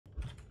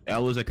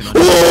That was a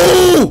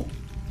Oh!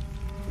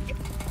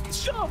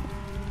 Sure.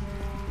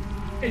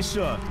 Hey,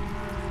 sure.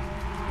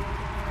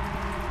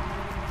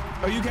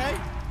 Are you okay?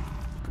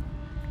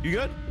 You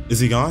good? Is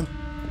he gone?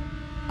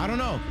 I don't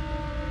know.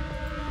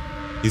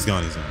 He's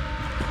gone. He's gone.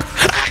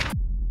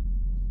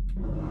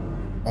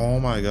 Oh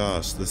my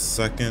gosh! The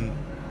second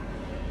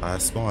I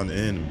spawned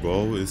in,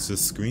 bro is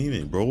just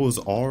screaming. Bro was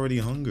already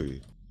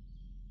hungry.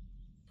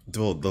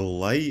 Dude, the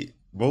light.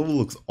 Bro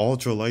looks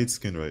ultra light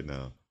skinned right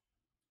now.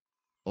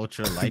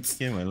 Ultra light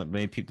skin. Wait, let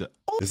me peep the.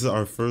 Oh. This is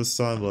our first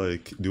time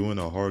like doing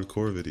a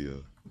hardcore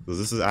video. So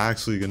this is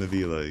actually gonna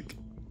be like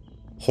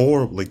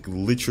horrible, like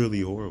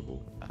literally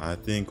horrible. I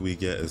think we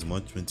get as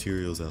much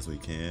materials as we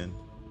can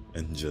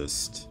and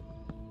just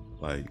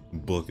like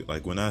book it.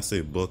 Like when I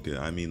say book it,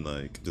 I mean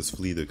like just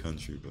flee the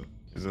country, bro.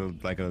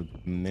 There's like a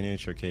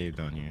miniature cave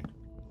down here.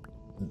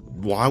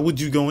 Why would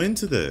you go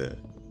into there?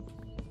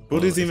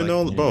 Bro doesn't even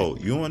know, bro.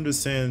 You don't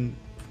understand,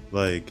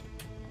 like,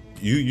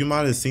 you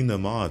might have seen the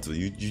mods, but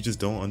you just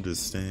don't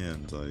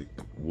understand like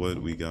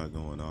what we got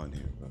going on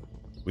here, bro.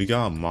 We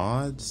got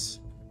mods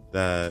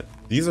that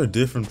these are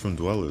different from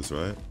dwellers,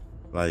 right?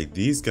 Like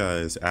these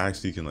guys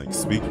actually can like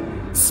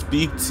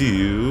speak to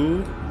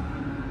you.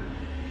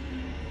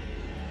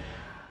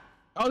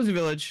 Oh, there's a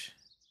village.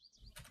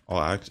 Oh,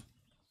 actually,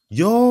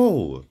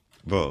 yo,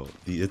 bro,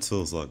 the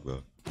ItsFils luck,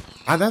 bro.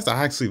 That's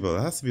actually, bro,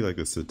 that has to be like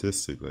a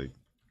statistic. Like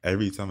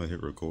every time I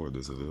hit record,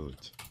 there's a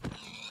village.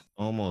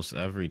 Almost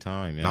every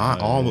time. Yeah.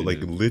 Not almost, like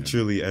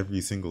literally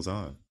every single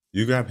time.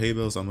 You grab hay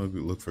bales, I'm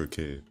gonna look for a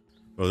cave.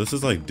 Bro, this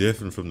is like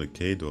different from the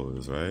cave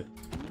dwellers, right?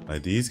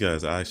 Like these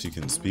guys actually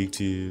can speak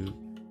to you.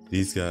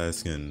 These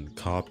guys can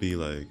copy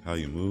like how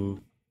you move.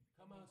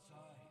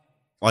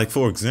 Like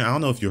for example, I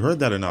don't know if you heard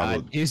that or not.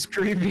 God, it's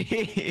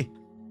creepy.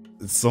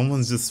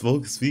 Someone's just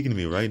speaking to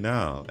me right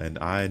now, and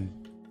I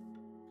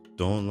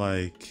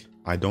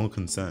don't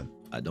consent.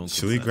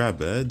 Should we grab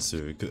beds,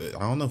 or I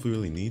don't know if we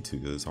really need to,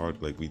 because it's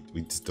hard. Like we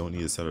just don't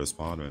need to set our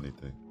spawn or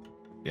anything.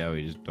 Yeah,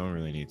 we just don't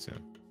really need to.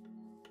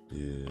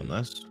 Yeah.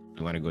 Unless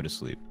we want to go to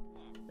sleep.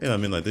 Yeah, I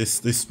mean like they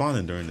spawn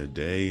in during the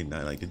day,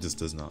 night. Like it just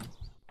does not.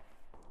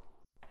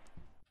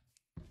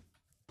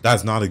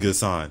 That's not a good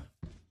sign.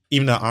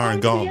 Even that iron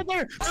golem.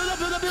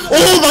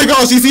 Oh my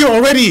gosh, he's here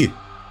already!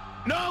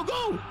 No,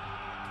 go!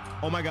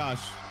 Oh my gosh.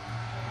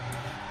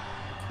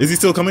 Is he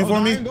still coming for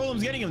me? The iron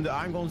golem's getting him. The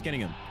iron golem's getting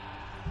him.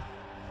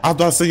 I was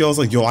about to say, I was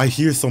like, yo, I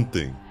hear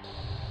something.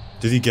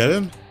 Did he get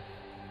him?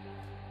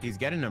 He's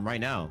getting him right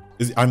now.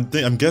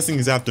 I'm guessing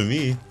he's after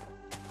me.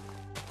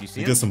 You see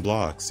he him? got some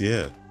blocks,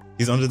 yeah.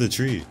 He's under the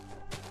tree.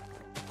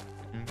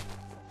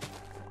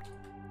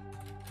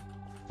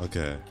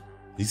 Okay.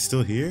 He's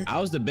still here? I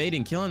was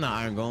debating killing the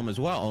iron golem as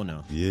well. Oh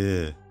no.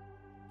 Yeah.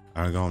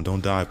 Iron golem,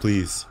 don't die,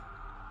 please.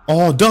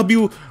 Oh,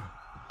 W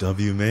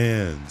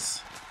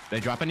mans. Did they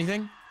drop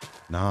anything?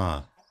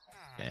 Nah.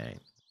 Dang.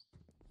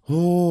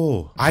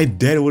 Oh, I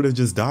dead would have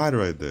just died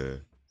right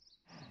there.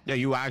 Yeah,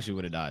 you actually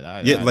would have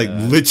died. Yeah, like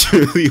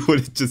literally would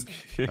have just.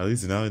 At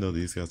least now I know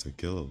these guys are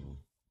killable.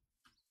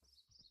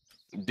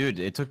 Dude,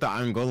 it took the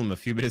iron golem a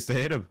few minutes to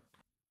hit him.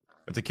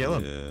 Or to kill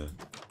him. Yeah.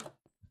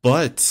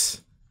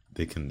 But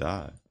they can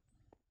die.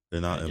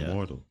 They're not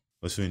immortal.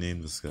 What should we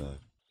name this guy?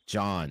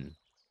 John.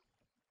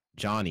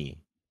 Johnny.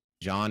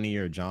 Johnny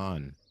or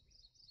John.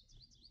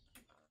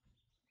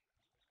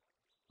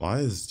 Why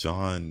is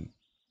John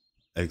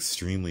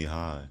extremely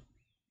high?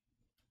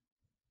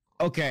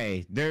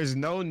 Okay, there's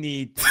no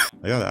need.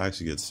 I gotta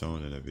actually get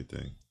stone and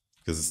everything,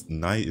 because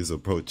night is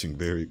approaching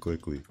very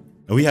quickly.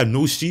 And we have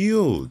no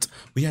shields.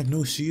 We have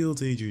no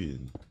shields,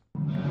 Adrian.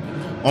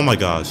 Oh my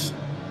gosh.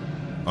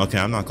 Okay,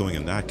 I'm not going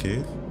in that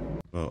cave.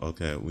 Oh,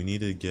 okay, we need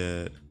to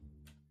get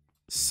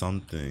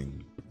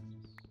something.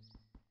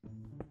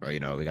 Bro, you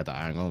know, we got the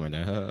iron golem in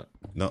there.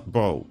 No,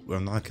 bro,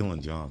 I'm not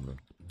killing John, bro.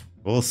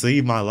 Well,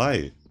 save my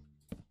life.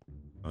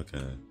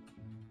 Okay.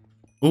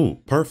 Ooh,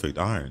 perfect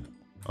iron.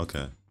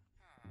 Okay.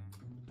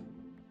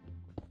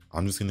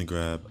 I'm just gonna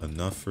grab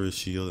enough for a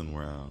shield and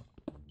we're out.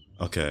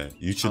 Okay,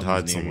 you should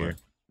hide somewhere.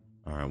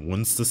 Alright,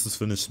 once this is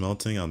finished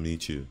smelting, I'll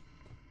meet you.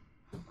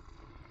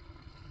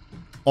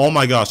 Oh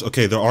my gosh,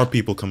 okay, there are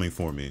people coming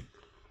for me.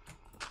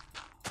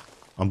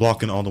 I'm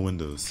blocking all the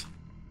windows.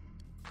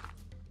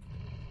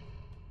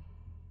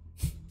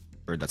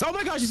 Oh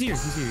my gosh, he's here.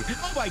 He's here.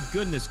 Oh my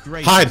goodness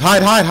gracious.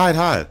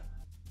 Hide.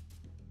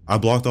 I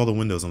blocked all the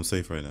windows. I'm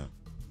safe right now.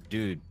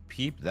 Dude,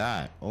 peep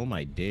that. Oh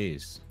my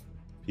days.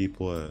 Peep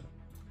what?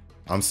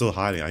 I'm still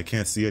hiding. I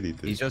can't see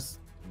anything. He's just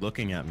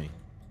looking at me.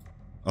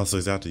 Oh, so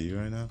he's after you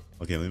right now?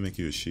 Okay, let me make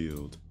you a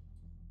shield.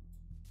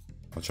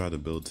 I'll try to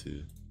build to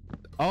you.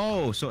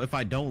 Oh, so if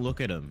I don't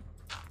look at him.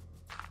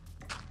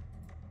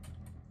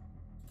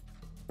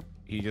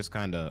 He just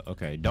kind of...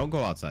 Okay, don't go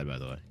outside, by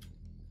the way.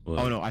 What?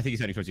 Oh, no, I think he's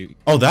heading towards you.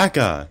 Oh, that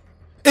guy.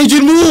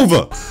 Agent, move!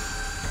 No,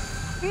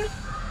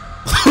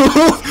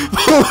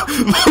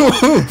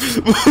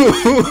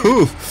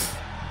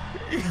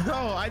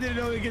 I didn't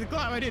know he could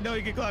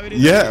climb.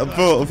 Yeah,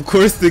 bro, of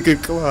course they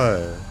could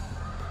climb.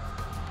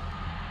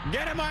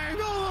 Get him, Iron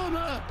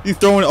Golem! He's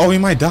throwing... Oh, he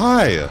might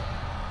die.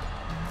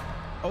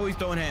 Oh, he's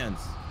throwing hands.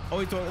 Oh,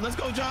 he's throwing. Let's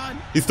go, John.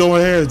 He's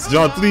throwing hands.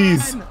 John,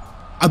 please.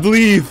 I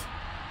believe.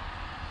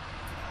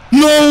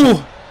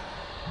 No.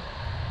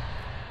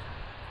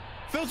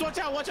 Fils, watch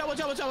out! Watch out! Watch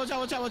out! Watch out! Watch out!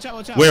 Watch out! Watch out!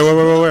 Watch out!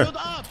 Where? Build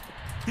up.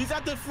 He's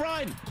at the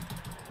front.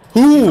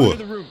 Who?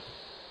 The room.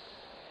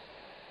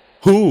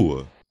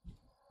 Who?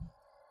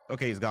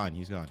 Okay, he's gone.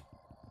 He's gone.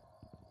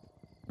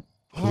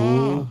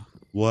 Who?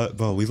 What,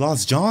 bro? We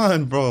lost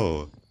John,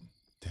 bro.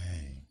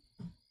 Dang.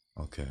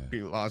 Okay.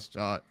 We lost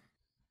John.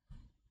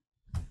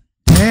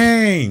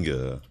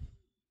 Dang.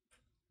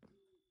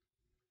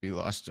 We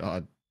lost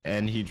John,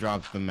 and he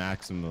dropped the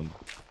maximum.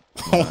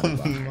 Oh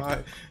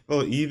my.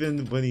 Bro,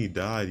 even when he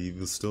died, he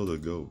was still the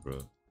GOAT,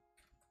 bro.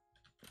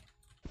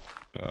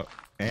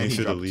 And he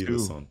should have leave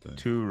us something.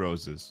 2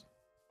 roses.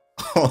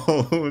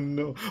 Oh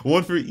no.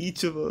 One for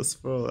each of us,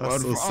 bro.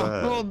 That's so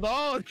sad. Oh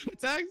no,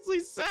 it's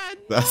actually sad.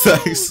 That's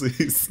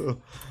actually so.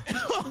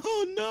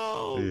 Oh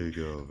no. There you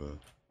go, bro.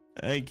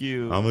 Thank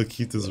you. I'm gonna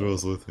keep this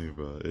rose with me,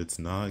 bro. It's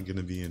not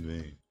gonna be in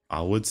vain.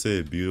 I would say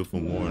a beautiful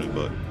morning,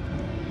 but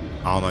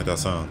I don't like that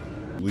sound.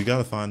 We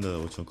gotta find a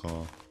a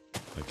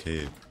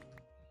cave.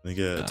 Let me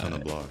get a ton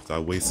of blocks. I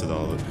wasted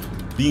all of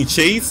it. Being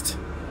chased?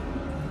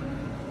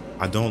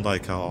 I don't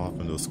like how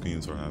often those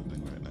screams are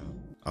happening right now.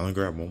 I'm gonna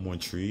grab one more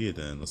tree and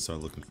then let's start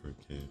looking for a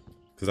cave.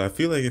 Because I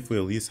feel like if we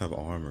at least have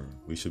armor,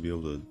 we should be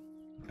able to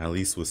at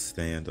least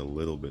withstand a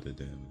little bit of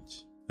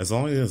damage. As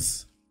long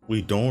as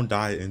we don't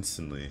die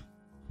instantly,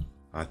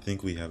 I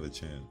think we have a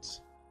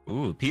chance.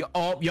 Ooh,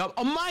 yup,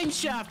 a mine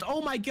shaft.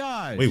 Oh my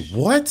gosh. Wait,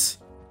 what?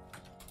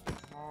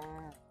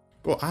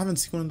 Bro, I haven't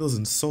seen one of those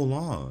in so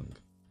long.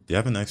 Do you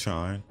have an extra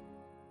iron?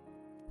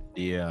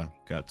 Yeah,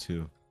 got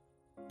 2.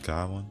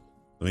 Got one?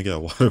 Let me get a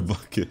water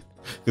bucket.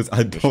 Because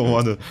I don't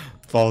want to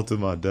fall to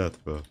my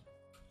death, bro.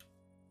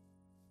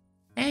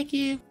 Thank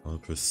you. I'll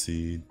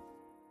proceed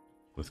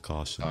with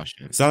caution.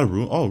 Caution. Is that a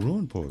ruin? Oh,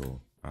 ruin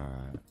portal.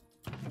 Alright.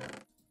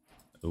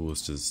 It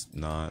was just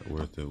not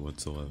worth it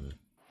whatsoever.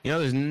 You know,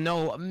 there's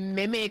no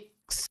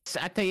mimics.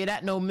 I tell you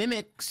that, no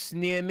mimics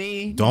near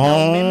me.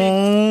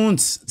 Don't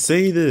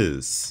say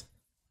this.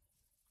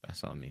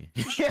 That's on me.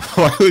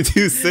 Why would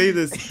you say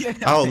this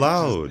out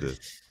loud?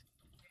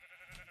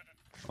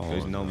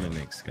 There's no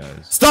mimics,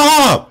 guys.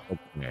 Stop!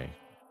 Okay.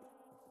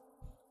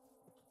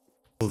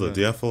 Hold up, do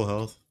you have full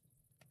health?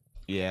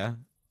 Yeah.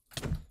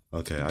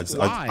 Okay,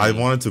 I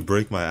wanted to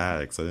break my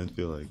axe. I didn't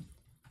feel like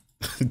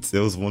it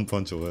was one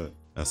punch away.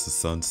 As the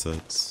sun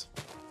sets,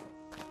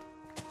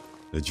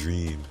 the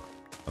dream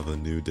of a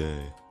new day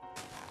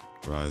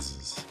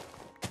rises.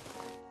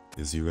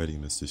 Is you ready,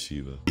 Mr.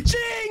 Shiva?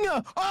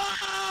 Ching!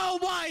 Oh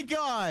my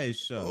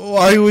gosh!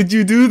 Why would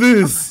you do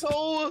this?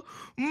 Oh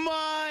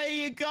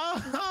my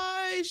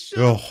gosh!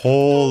 Your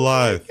whole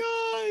life.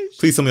 Gosh.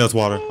 Please tell me that's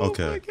water. Oh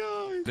okay. My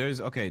gosh.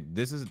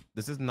 This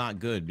is not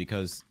good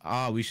because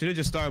we should have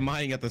just started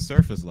mining at the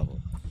surface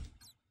level.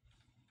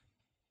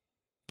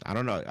 I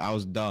don't know. I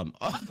was dumb.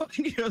 Oh,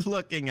 you're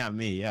looking at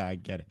me. Yeah, I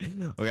get it.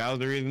 Okay, that was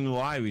the reason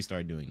why we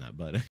started doing that.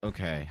 But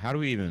okay, how do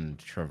we even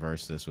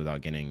traverse this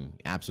without getting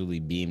absolutely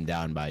beamed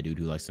down by a dude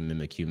who likes to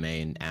mimic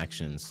humane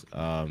actions?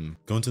 Go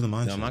into the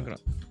mine shaft. I'm not gonna.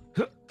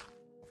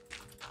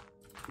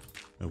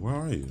 Hey, where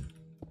are you?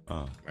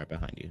 Right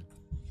behind you.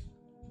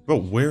 Bro,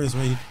 where is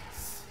right?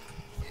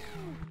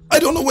 I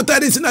don't know what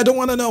that is, and I don't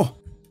want to know.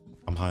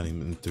 I'm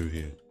hiding in through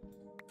here.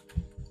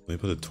 Let me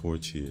put a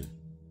torch here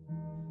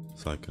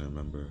so I can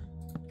remember.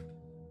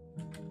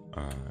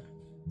 Alright.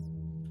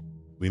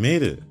 We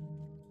made it.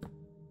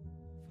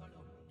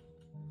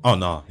 Oh,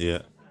 no.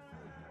 Yeah.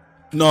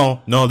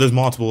 No, there's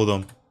multiple of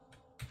them.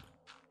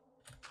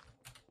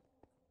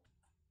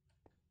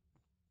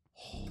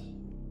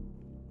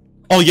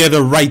 Oh, yeah,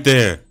 they're right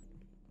there.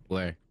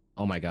 Where?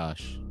 Oh, my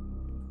gosh.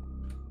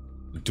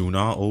 Do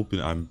not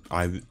open.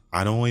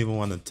 I don't even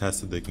want to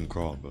test if they can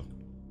crawl, bro.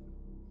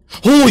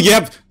 Oh,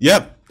 yep.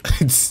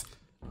 It's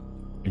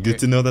good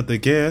to know that they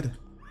can.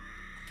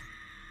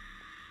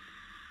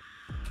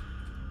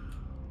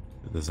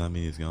 Does that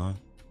mean he's gone?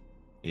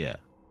 Yeah.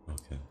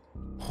 Okay.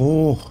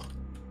 Oh,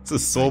 this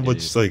is so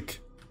much like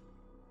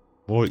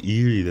more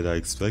eerie than I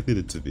expected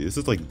it to be. This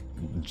is like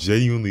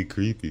genuinely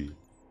creepy.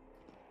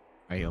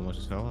 I almost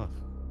just fell off.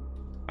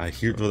 I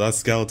hear, well, that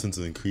skeleton's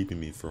been creeping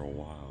me for a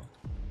while.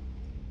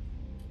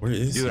 Where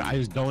is he? Dude, I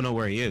just don't know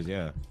where he is.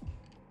 Yeah.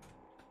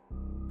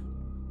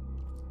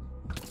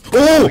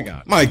 Oh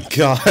my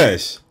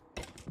gosh!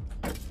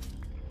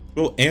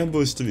 Bro,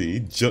 ambushed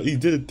me. He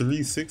did a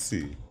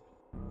 360.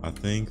 I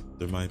think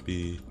there might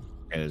be.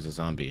 Okay, there's a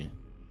zombie.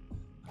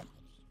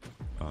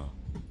 Oh,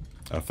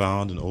 I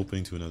found an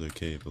opening to another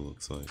cave. It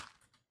looks like.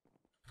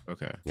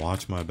 Okay.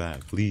 Watch my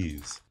back,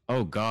 please.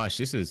 Oh gosh,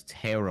 this is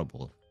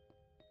terrible.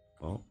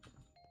 Well,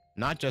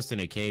 not just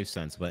in a cave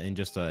sense, but in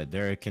just a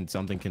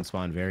something can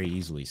spawn very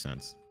easily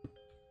sense.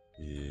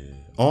 Yeah.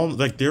 Oh,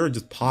 like there are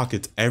just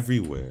pockets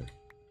everywhere.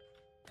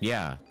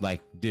 Yeah,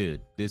 like,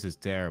 dude, this is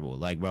terrible.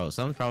 Like, bro,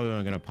 something's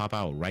probably gonna pop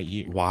out right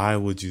here. Why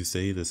would you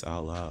say this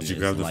out loud? Did you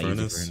grab the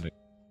furnace?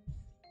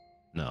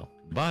 No,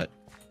 but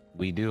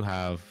we do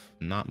have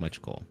not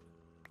much coal.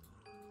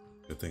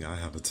 Good thing I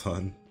have a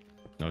ton.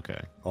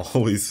 Okay.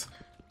 Always,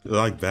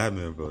 like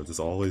Batman, bro. Just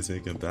always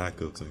making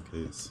backups in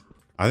case.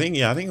 I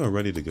think we're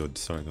ready to go.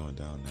 Start going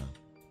down now.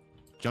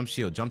 Jump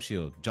shield, jump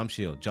shield, jump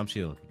shield, jump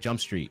shield,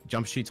 jump street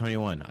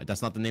 21.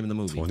 That's not the name of the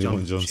movie.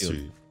 21 Jump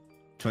Street.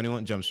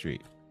 21 Jump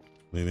Street.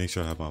 Let me make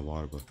sure I have my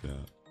water bucket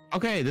out.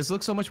 Okay, this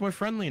looks so much more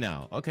friendly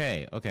now.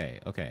 Okay. Now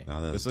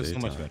that This looks so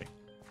much better.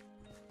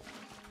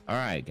 All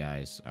right,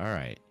 guys. All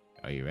right.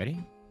 Are you ready?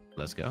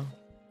 Let's go.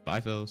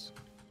 Bye, Phils.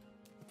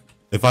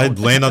 If I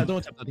land on...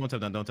 Don't tap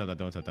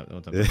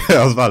that. Yeah,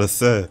 I was about to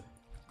say.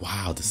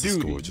 Wow, this is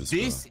gorgeous,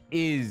 This bro.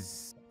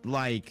 is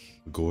like...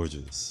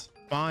 Gorgeous.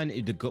 Spawn,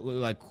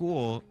 like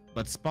cool,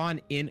 but spawn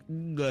in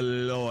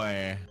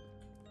galore.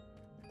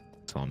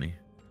 Saw me.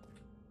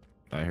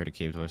 I heard a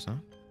cave door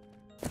sound.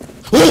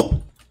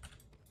 Oh!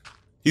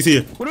 He's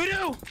here. What do we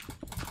do?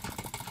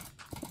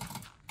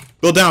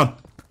 Go down.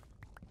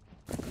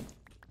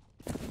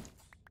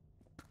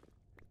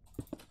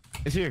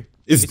 It's here.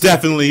 It's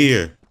definitely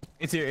here.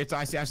 It's here.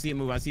 I see it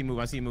move. I see it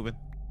moving.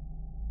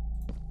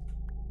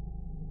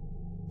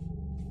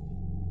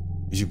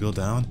 Did you build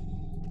down?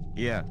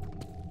 Yeah.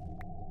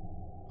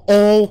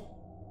 Oh!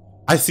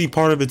 I see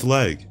part of its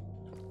leg.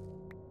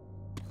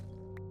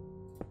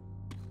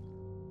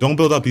 Don't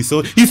build up. He's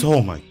oh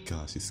my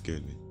gosh, he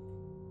scared me.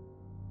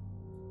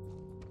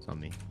 It's on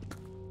me.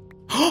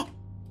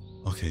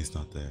 Okay, he's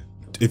not there.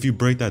 If you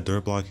break that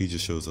dirt block, he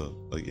just shows up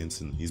like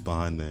instantly. He's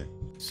behind there.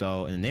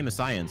 So, in the name of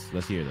science,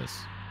 let's hear this.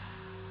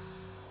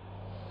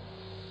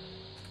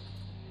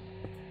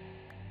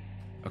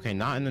 Okay,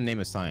 not in the name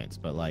of science,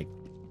 but like...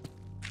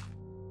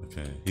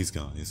 Okay, he's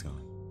gone. He's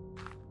gone.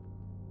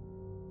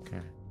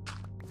 Okay.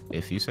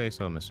 If you say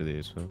so, Mr. the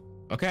ItsFils.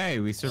 Okay,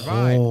 we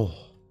survived.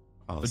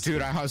 Oh,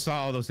 Dude, I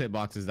saw all those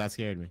hitboxes. That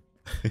scared me.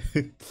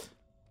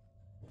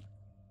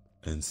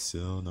 And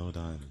still no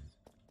diamond.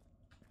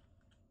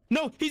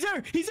 No, he's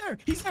there. He's there.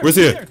 He's there. Where's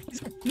he's he? there. He's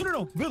there.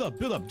 No. Build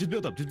up. Just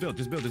build.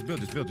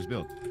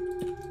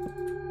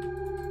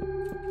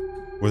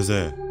 Where's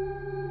there?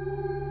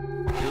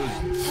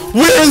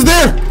 Where is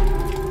there?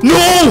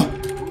 No!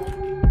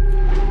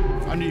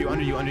 Under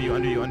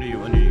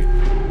you.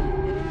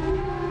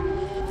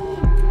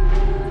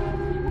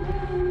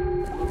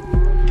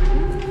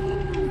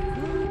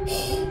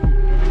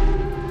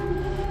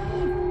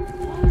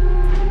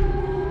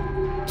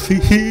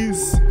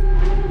 Please.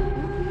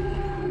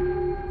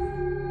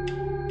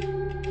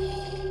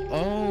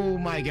 Oh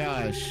my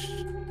gosh.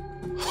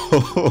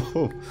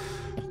 Oh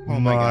my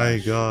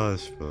my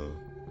gosh, bro.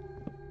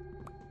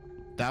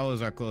 That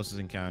was our closest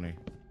encounter.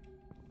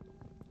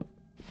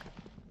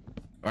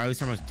 Or at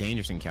least our most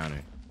dangerous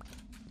encounter.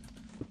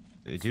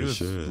 The dude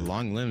with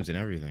long limbs and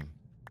everything.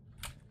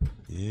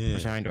 Yeah. How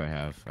much iron do I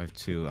have? I have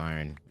 2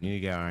 iron. Need to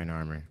get iron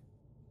armor.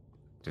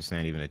 Just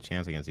stand even a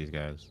chance against these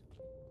guys.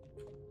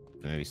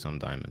 Maybe some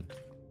diamond.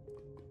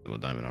 Well,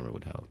 diamond armor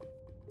would help.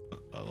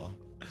 Oh well.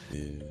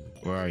 Yeah.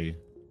 Where are you?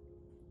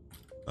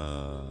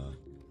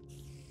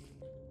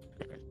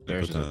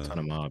 There's just a ton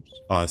of mobs.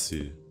 Oh, I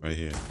see you. Right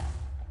here.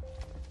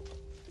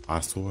 I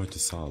swore I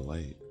just saw a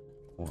light.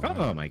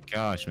 Oh my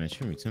gosh, man.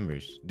 Shoot me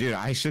timbers. Dude,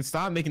 I should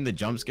stop making the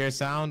jump scare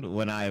sound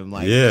when I'm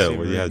like... Yeah,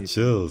 when you had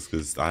chills,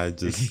 because I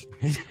just...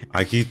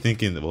 I keep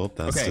thinking, well,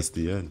 that's just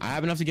the end. I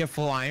have enough to get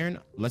full iron.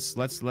 Let's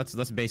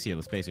base here.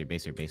 Let's base here.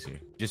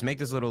 Just make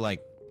this little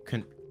like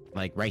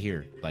right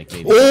here. Like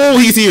maybe. Oh,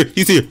 he's here.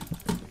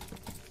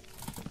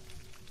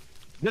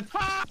 The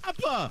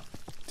top!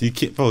 Do you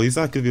can't, bro, he's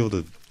not gonna be able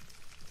to...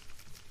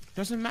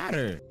 Doesn't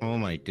matter. Oh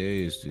my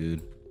days,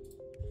 dude.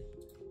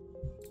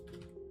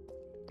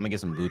 I'm gonna get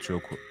some boots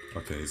real quick.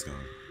 Okay, he's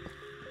gone.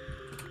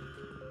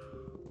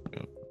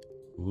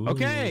 Ooh.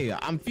 Okay,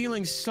 I'm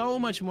feeling so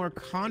much more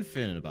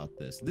confident about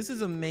this. This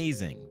is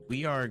amazing.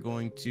 We are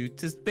going to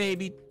just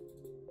baby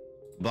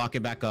block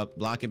it back up.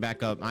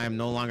 I am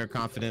no longer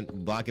confident.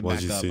 Block it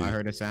back up. I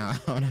heard a sound.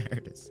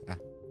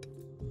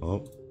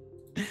 Oh,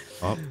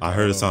 I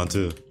heard a sound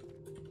too.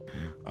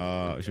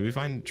 Should we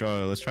find?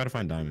 Let's try to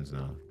find diamonds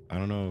now. I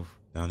don't know.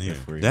 Down here,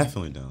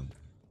 definitely down.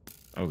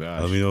 Oh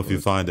gosh. Let me know if you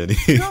find any.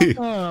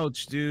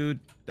 Ouch, dude.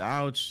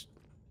 Ouch.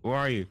 Where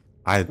are you?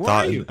 I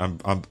thought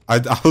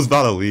I was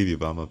about to leave you,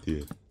 but I'm up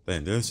here.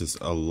 Man, there's just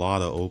a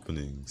lot of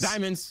openings.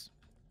 Diamonds.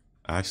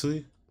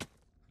 Actually?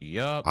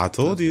 Yup. I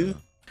told you.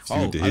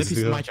 Oh, other piece of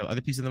the mine shaft.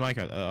 Other piece of the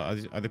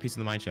Minecraft. Other piece of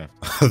the mine shaft.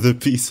 Other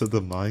piece of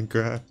the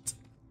Minecraft.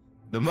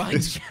 The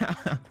mine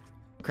shaft.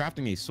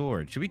 Crafting a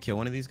sword. Should we kill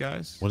one of these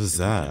guys? What is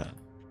that?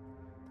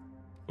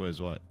 What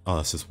is what? Oh,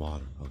 that's just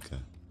water. Okay.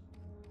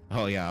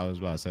 Oh yeah, I was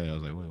about to say. I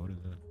was like, wait, what is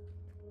that?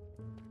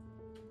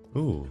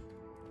 Ooh.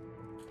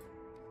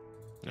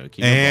 No,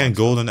 and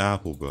golden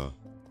apple, bro.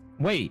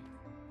 Wait,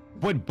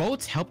 would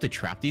boats help to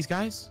trap these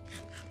guys?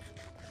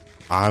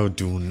 I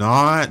do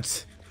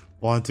not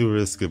want to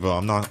risk it, bro.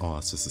 I'm not. Oh,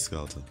 it's just a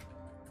skeleton.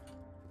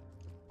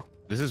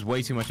 This is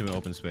way too much of an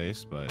open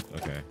space, but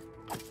okay.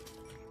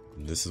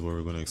 And this is where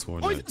we're gonna explore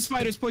poison next.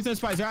 Spiders, poisonous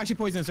spiders. They're actually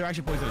poisonous.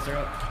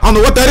 I don't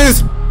know what that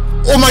is.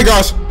 Oh my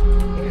gosh!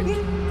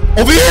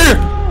 Over here!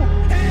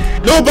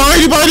 No,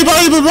 behind you! Behind!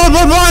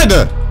 Behind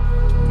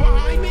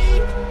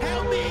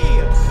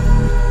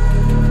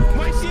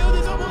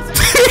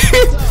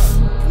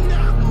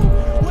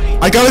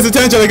I got his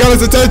attention. I got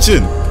his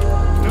attention.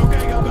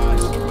 Okay, oh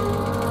gosh.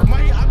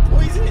 I'm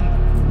poisoned.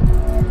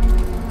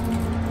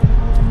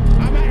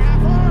 I'm at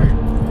half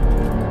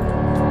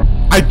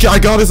heart. I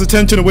got his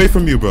attention away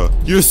from you, bro.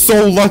 You're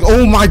so lucky.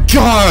 Oh my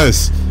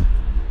gosh.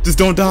 Just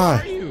don't die.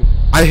 Where are you?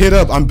 I hit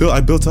up. I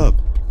built up.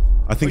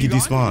 I think he you gone?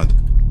 despawned.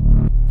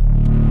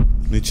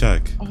 Let me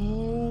check.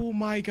 Oh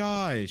my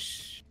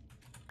gosh.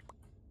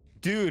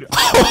 Dude.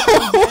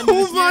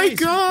 Oh my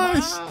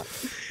gosh.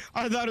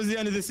 I thought it was the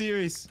end of the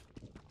series.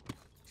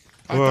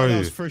 I Where thought are that you?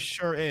 was for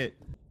sure it.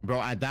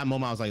 Bro, at that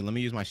moment I was like, let me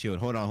use my shield.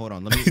 Hold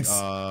on. Let me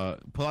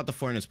pull out the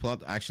furnace.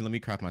 Actually, let me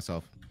craft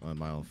myself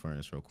my own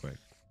furnace real quick.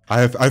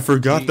 I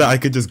forgot that I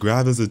could just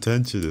grab his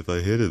attention if I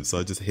hit him, so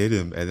I just hit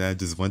him and then I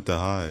just went to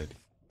hide.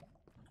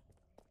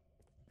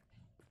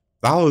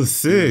 That was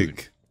sick.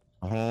 Dude.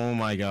 Oh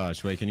my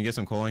gosh. Wait, can you get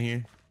some coal in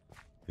here?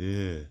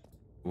 Yeah.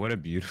 What a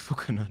beautiful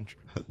conundrum.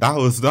 That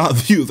was not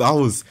views. That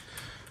was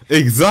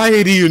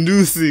anxiety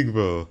inducing,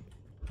 bro.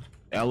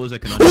 That was a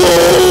conundrum.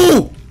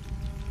 Oh!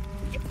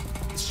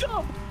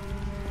 Shut.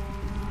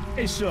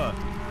 Hey, shut.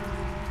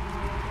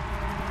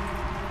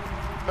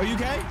 Are you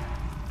okay?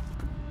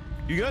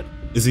 You good?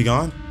 Is he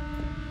gone?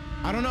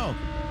 I don't know.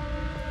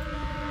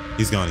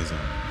 He's gone. He's gone.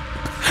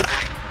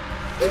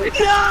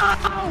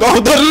 No!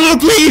 No,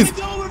 please!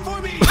 It's over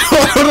for me!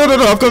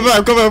 No, I'm coming back.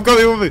 I'm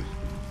coming with me.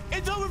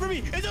 It's over for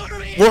me! It's over for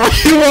me! Where are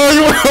you?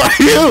 Where are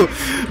you?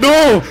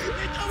 No!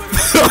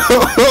 It's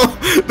over for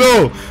me!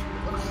 No!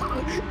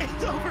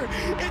 It's over!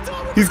 It's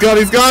over! He's gone.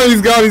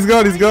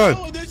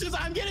 No, there's just,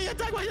 I'm getting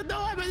attacked by no,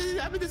 I'm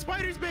in the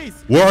spider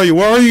space! Where are you?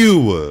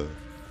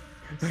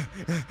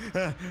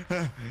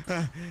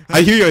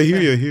 I hear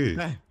you.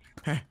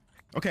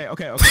 Okay.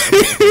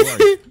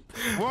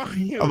 Where are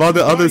you? I'm on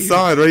the other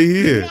side, right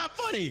here. It's not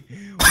funny.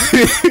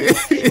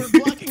 We're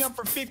blocking up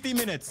for 50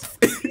 minutes.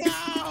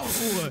 No!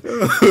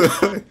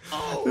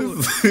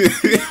 Oh!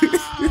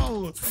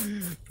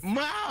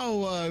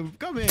 Mao!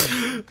 Come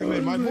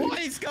in, my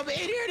boys, come in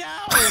here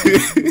now.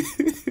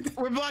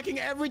 We're blocking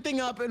everything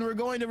up, and we're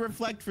going to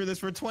reflect for this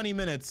for 20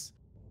 minutes.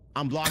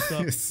 I'm blocked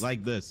up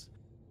like this.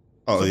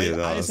 Oh So yeah,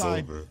 that's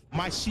that's over.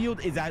 My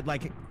shield is at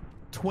like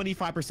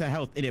 25%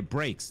 health and it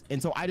breaks, and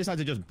so I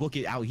decided to just book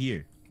it out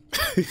here.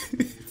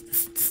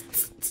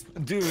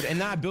 Dude, and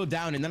then I build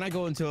down, and then I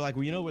go into like,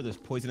 well, you know where those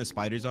poisonous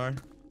spiders are?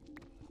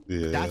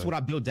 Yeah. That's what I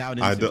build down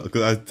into. I don't,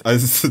 cause I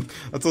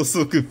was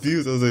so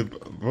confused. I was like,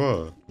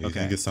 bro, you Okay.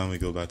 think it's time we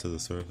go back to the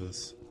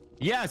surface?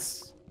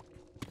 Yes.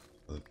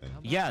 Okay.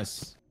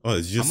 Yes. Oh,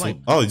 did you just I'm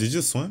swim? Oh, did you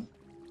just swim?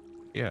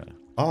 Yeah.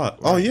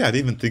 Oh yeah, I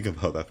didn't even think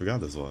about that. I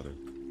forgot there's water.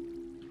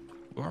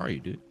 Where are you,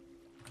 dude?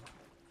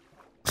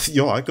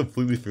 Yo, I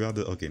completely forgot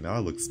that. Okay, now I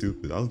look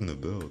stupid. I was gonna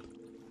build.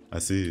 I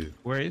see you.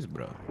 Where is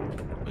bro?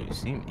 Oh, you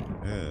see me?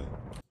 Yeah.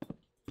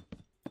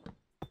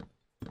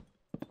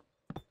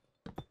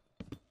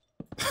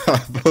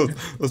 I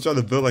was trying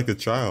to build like a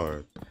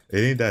tryhard. It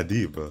ain't that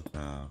deep, bro.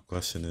 Now,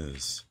 question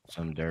is,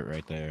 Some dirt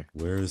right there.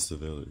 where is the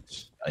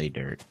village? Hey,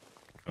 dirt.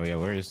 Oh yeah,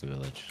 where is the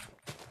village?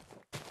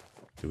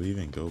 Do we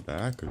even go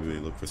back or do we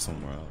look for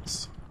somewhere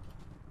else?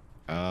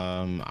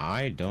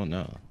 I don't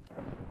know.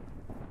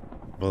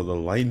 Well, the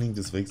lightning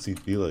just makes me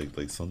feel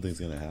like something's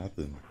gonna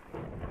happen.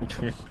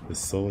 It's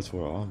so much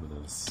more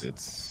ominous.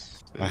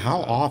 It's Like, how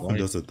often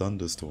does a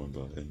thunderstorm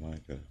go in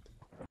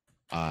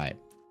Minecraft?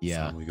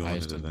 Yeah. So we go I on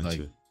used an to,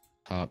 adventure. like,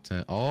 top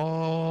 10.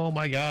 Oh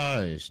my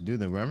gosh,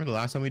 dude! Remember the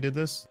last time we did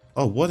this?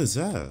 Oh, what is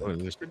that? Oh,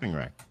 the shipping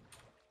wreck.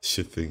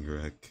 Shipping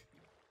wreck.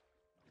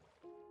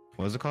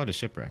 What was it called? A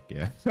shipwreck?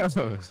 Yeah. I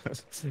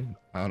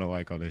don't know why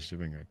I called it a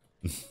shipping wreck.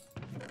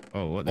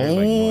 Oh, what? There's,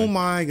 like, Oh noise.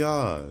 my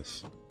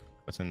gosh.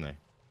 What's in there?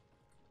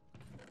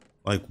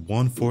 Like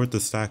 1/4 a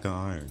stack of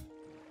iron.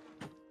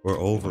 Or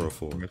over a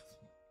 4th.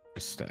 A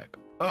stack.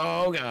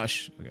 Oh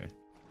gosh. Okay.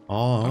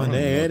 On don't know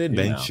an what to do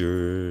now.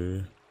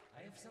 adventure.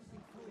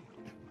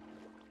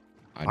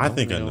 I don't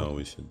think I really know what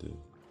we should do.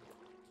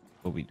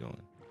 what we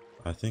doing.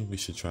 I think we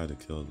should try to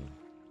kill them.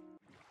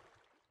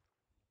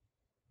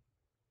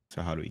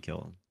 So how do we kill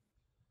them?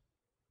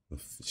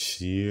 With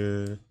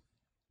sheer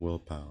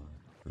willpower.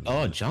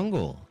 Oh,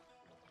 jungle.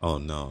 Oh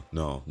no.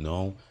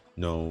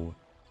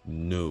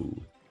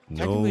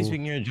 Technically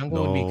speaking, your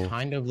jungle would be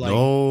kind of like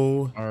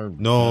our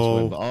best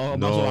way, but- oh,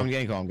 no. I'm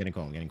getting coal.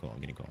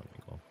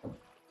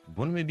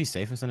 Wouldn't it be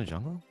safest in a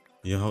jungle?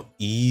 You know how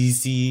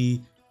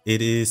easy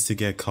it is to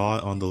get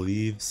caught on the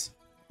leaves?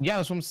 Yeah,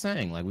 that's what I'm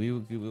saying. Like we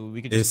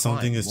could just If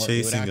something climb. is It would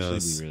chasing actually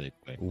us, be really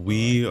quick.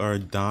 we are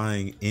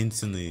dying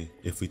instantly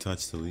if we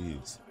touch the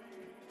leaves.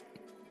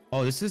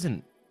 Oh, this is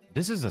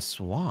a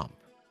swamp.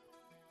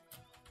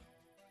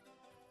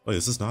 Wait,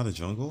 is this not a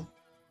jungle?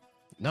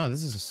 No,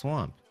 this is a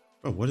swamp.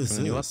 Bro, what is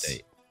From the this? new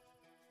update.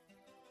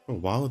 Bro,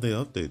 why would they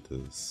update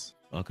this?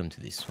 Welcome to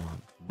the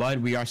swamp.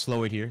 But we are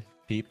slower here,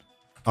 peep.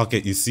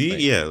 Okay, you see? Wait.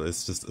 Yeah,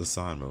 it's just a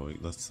sign, bro.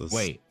 Let's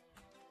Wait,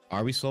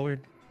 are we slower?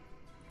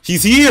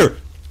 He's here!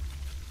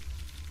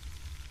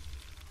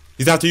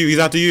 He's after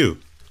you.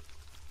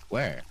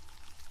 Where?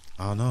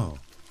 I don't know.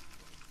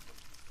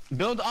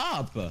 Build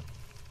up.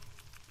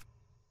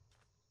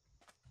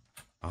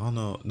 I don't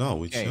know. No,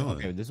 we Okay, chilling.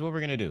 okay, this is what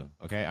we're gonna do.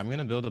 Okay, I'm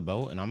gonna build a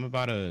boat, and I'm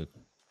about to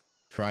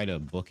try to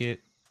book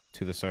it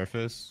to the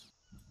surface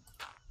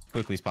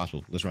quickly as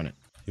possible. Let's run it.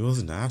 He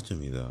wasn't after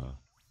me though.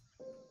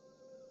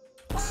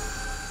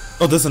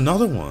 Oh, there's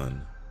another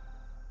one.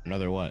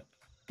 Another what?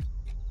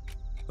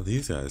 Oh,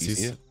 these guys. You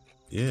see it?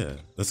 Yeah,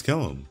 let's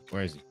kill him.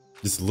 Where is he?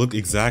 Just look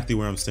exactly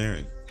where I'm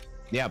staring.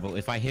 Yeah, but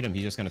if I hit him,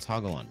 he's just gonna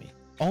toggle on me.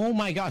 Oh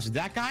my gosh,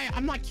 that guy?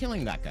 I'm not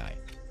killing that guy.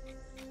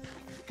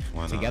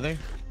 Why not? Together?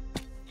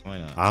 Why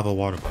not? I have a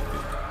water bucket.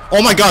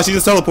 Oh my gosh, he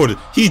just teleported.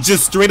 He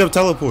just straight up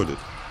teleported.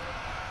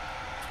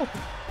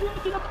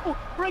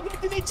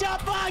 Get to the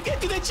chopper!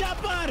 Get to the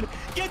chopper!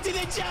 Get to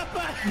the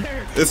chopper!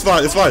 It's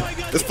fine. It's fine. Oh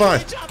God, it's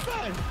fine.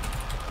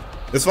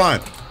 It's fine.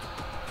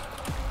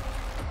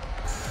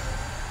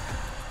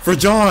 For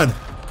John.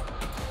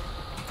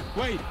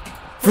 Wait.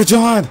 For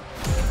John.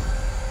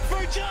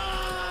 For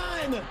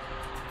John!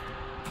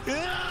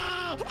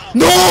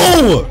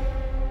 No!